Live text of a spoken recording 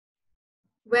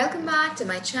Welcome back to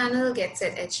my channel Get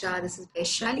Set HR. This is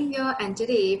Vaishali here, and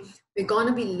today we're going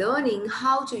to be learning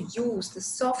how to use the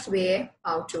software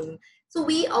Powtoon. So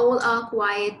we all are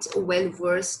quite well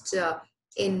versed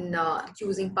in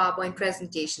using PowerPoint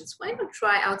presentations. Why not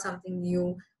try out something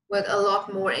new with a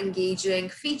lot more engaging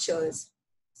features?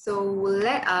 So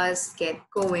let us get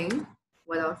going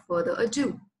without further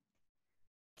ado.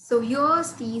 So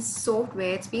here's the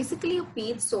software. It's basically a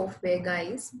paid software,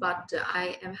 guys, but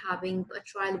I am having a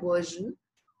trial version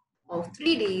of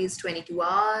 3 days, 22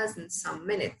 hours, and some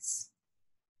minutes.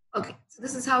 Okay, so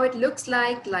this is how it looks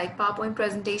like PowerPoint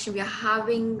presentation. We are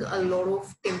having a lot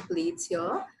of templates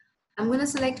here. I'm going to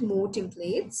select more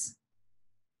templates.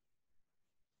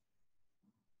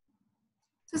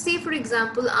 So say, for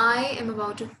example, I am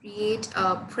about to create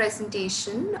a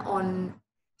presentation on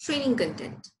training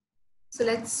content. So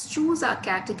let's choose our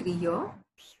category here,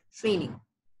 training.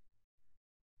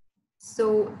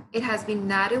 So it has been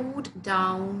narrowed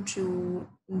down to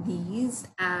these,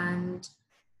 and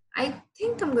I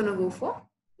think I'm going to go for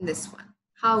this one,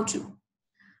 how to.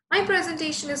 My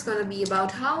presentation is going to be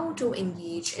about how to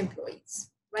engage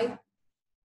employees, right?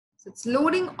 So it's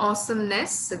loading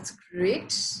awesomeness. It's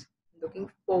great.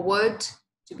 Looking forward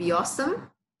to be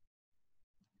awesome.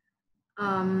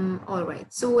 All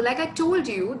right. So like I told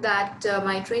you that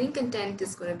my training content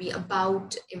is going to be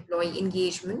about employee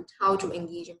engagement, how to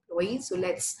engage employees. So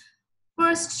let's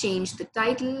first change the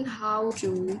title, how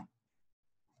to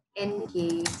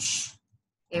engage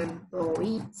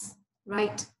employees,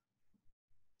 right?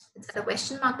 It's a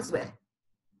question mark as well.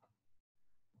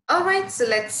 All right, so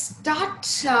let's start.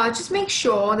 Just make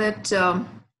sure that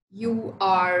you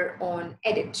are on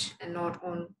edit and not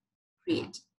on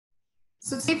create.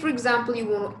 So say, for example, you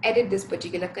want to edit this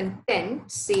particular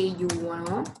content. Say you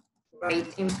want to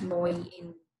write employee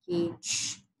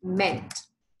engagement,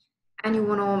 and you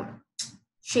want to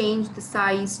change the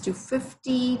size to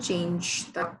 50,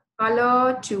 change the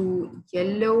color to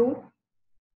yellow,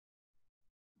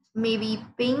 maybe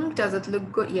pink. Does it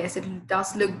look good? Yes, it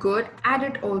does look good. Add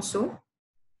it also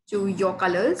to your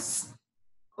colors.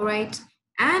 All right,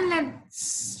 and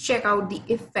let's check out the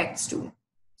effects too.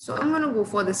 So I'm going to go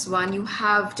for this one. You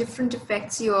have different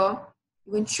effects here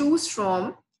you can choose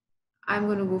from. I'm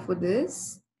going to go for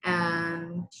this,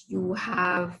 and you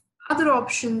have other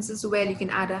options as well. You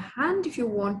can add a hand if you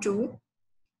want to.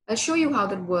 I'll show you how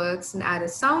that works, and add a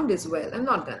sound as well. I'm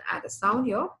not going to add a sound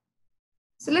here.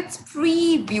 So let's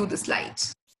preview the slide.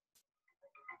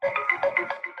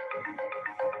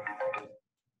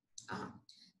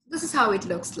 This is how it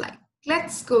looks like.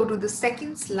 Let's go to the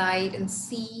second slide and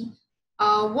see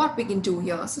what we can do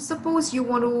here. So suppose you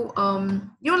want to,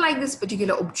 you don't like this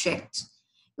particular object.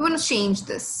 You want to change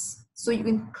this. So you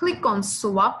can click on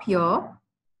swap here,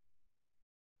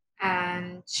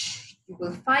 and you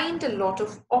will find a lot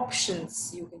of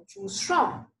options you can choose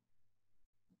from,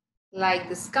 like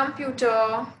this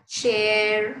computer,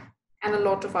 chair, and a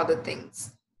lot of other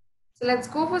things. So let's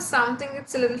go for something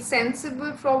that's a little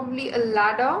sensible, probably a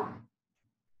ladder,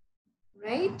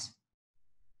 right?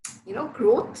 You know,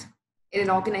 growth in an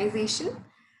organization.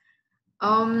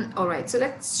 All right, so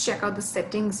let's check out the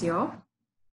settings here.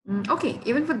 Okay,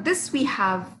 even for this, we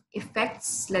have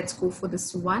effects. Let's go for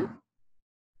this one.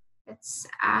 Let's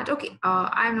add, okay,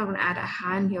 I'm not gonna add a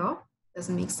hand here.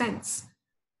 Doesn't make sense.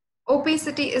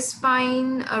 Opacity is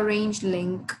fine, arrange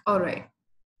link, all right.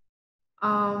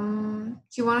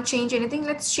 Do you want to change anything?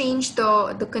 Let's change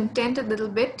the content a little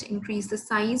bit, increase the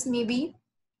size maybe,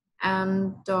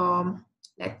 and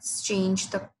let's change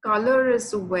the color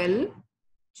as well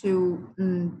to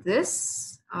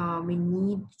this. We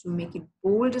need to make it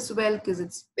bold as well because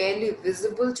it's barely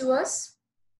visible to us.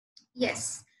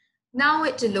 Yes, now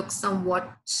it looks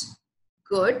somewhat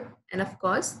good, and of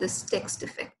course this text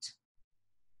effect.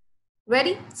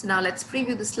 Ready? So now let's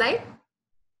preview the slide.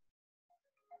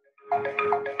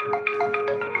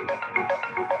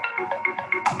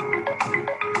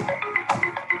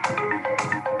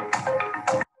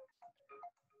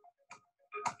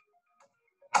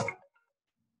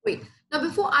 Wait, now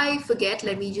before I forget,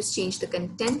 let me just change the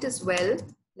content as well.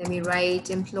 Let me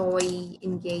write employee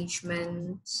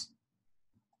engagement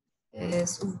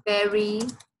is very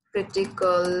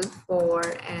critical for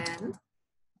an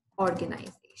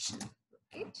organization,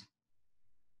 right?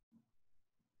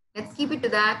 Let's keep it to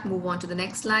that, move on to the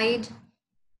next slide.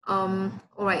 All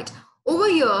right, over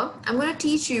here, I'm going to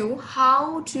teach you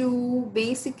how to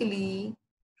basically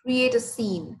create a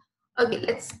scene. Okay,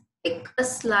 let's pick a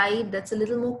slide that's a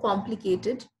little more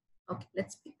complicated. Okay,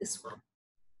 let's pick this one.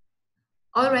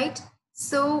 All right,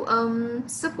 so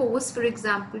suppose, for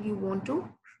example, you want to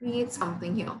create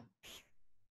something here.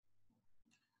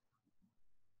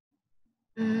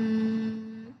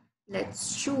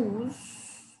 Let's choose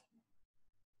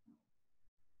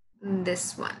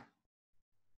this one.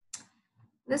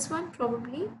 This one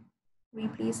probably,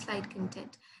 replace slide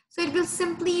content. So it will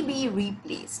simply be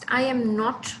replaced. I am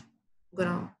not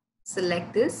gonna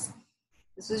select this.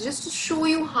 This is just to show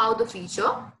you how the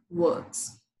feature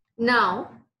works.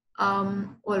 Now,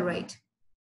 all right.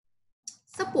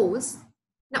 Suppose,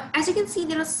 now as you can see,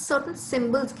 there are certain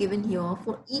symbols given here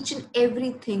for each and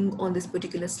everything on this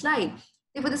particular slide.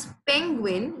 For this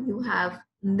penguin, you have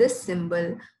this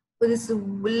symbol. For this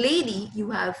lady, you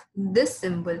have this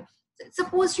symbol.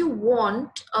 Suppose you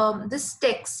want this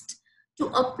text to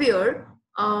appear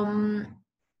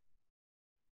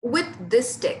with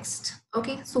this text.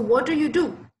 Okay, so what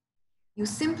do? You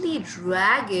simply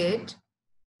drag it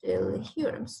till here.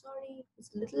 I'm sorry,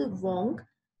 it's a little wrong.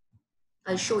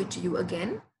 I'll show it to you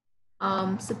again.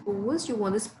 Suppose you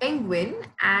want this penguin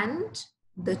and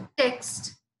the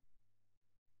text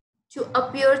to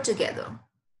appear together.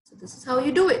 So this is how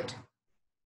you do it.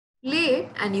 Play it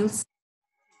and you'll see.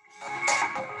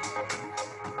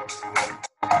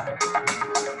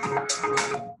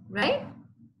 Right?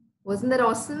 Wasn't that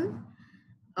awesome?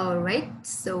 All right,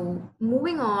 so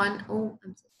moving on. Oh,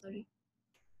 I'm so sorry.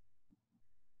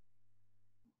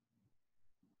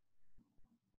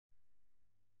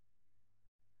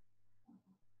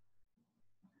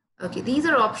 Okay, these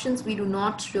are options we do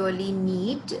not really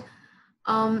need.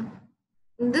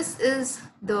 This is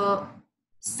the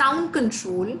sound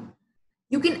control.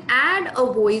 You can add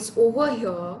a voice over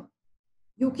here.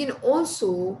 You can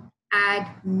also add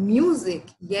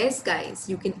music. Yes, guys,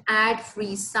 you can add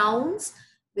free sounds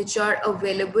which are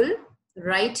available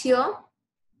right here.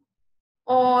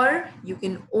 Or you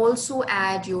can also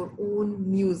add your own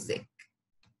music,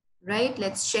 right?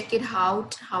 Let's check it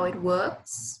out, how it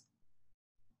works,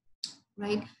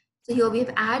 right? So here we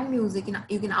have add music, and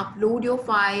you can upload your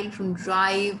file from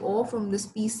Drive or from this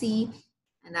PC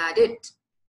and add it.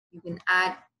 You can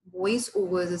add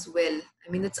voiceovers as well.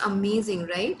 I mean, it's amazing,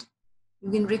 right?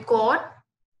 You can record,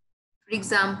 for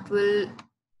example.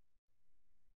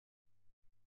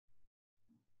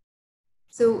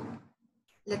 So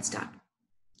let's start.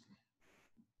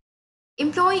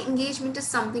 Employee engagement is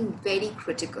something very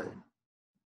critical,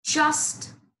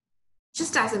 just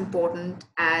as important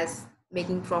as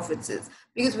making profits is,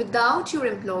 because without your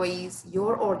employees,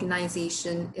 your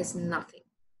organization is nothing.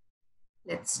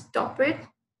 Let's stop it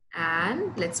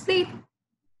and let's play it.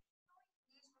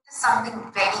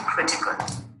 Something very critical,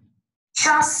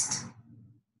 just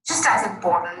as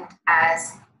important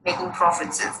as making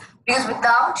profits is, because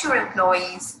without your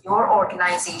employees, your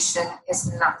organization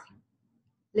is nothing.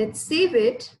 Let's save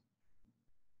it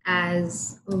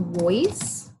as a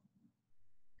voice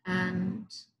and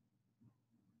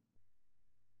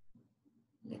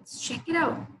let's check it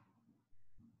out.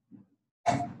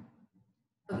 Okay,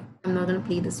 I'm not going to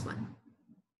play this one.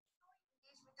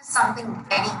 It is something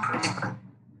very critical,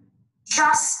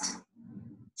 just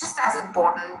as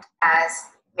important as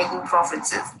making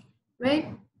profits is, right?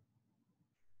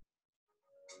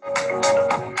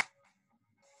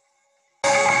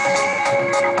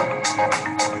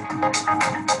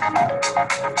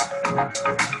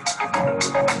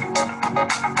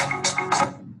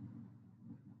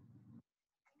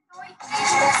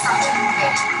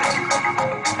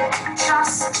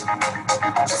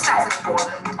 Just as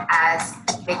important as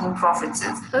making profits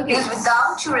is. Okay. Because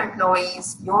without your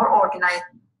employees, your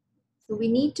organization. So we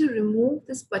need to remove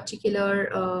this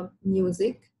particular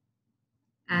music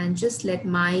and just let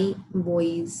my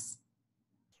voice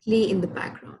play in the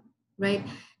background, right?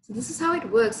 So this is how it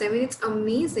works. I mean, it's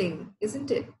amazing,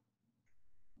 isn't it?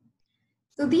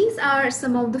 So these are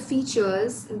some of the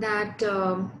features that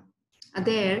are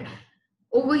there.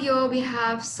 Over here, we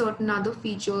have certain other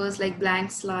features like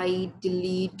blank slide,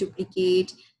 delete,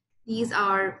 duplicate. These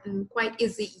are quite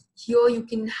easy. Here you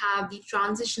can have the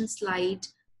transition slide,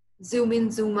 zoom in,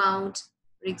 zoom out,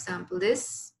 for example,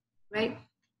 this, right?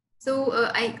 So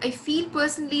I feel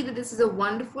personally that this is a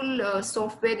wonderful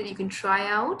software that you can try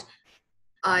out.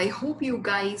 I hope you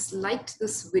guys liked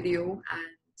this video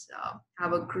and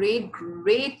have a great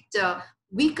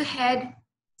week ahead.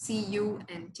 See you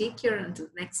and take care until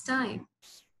next time.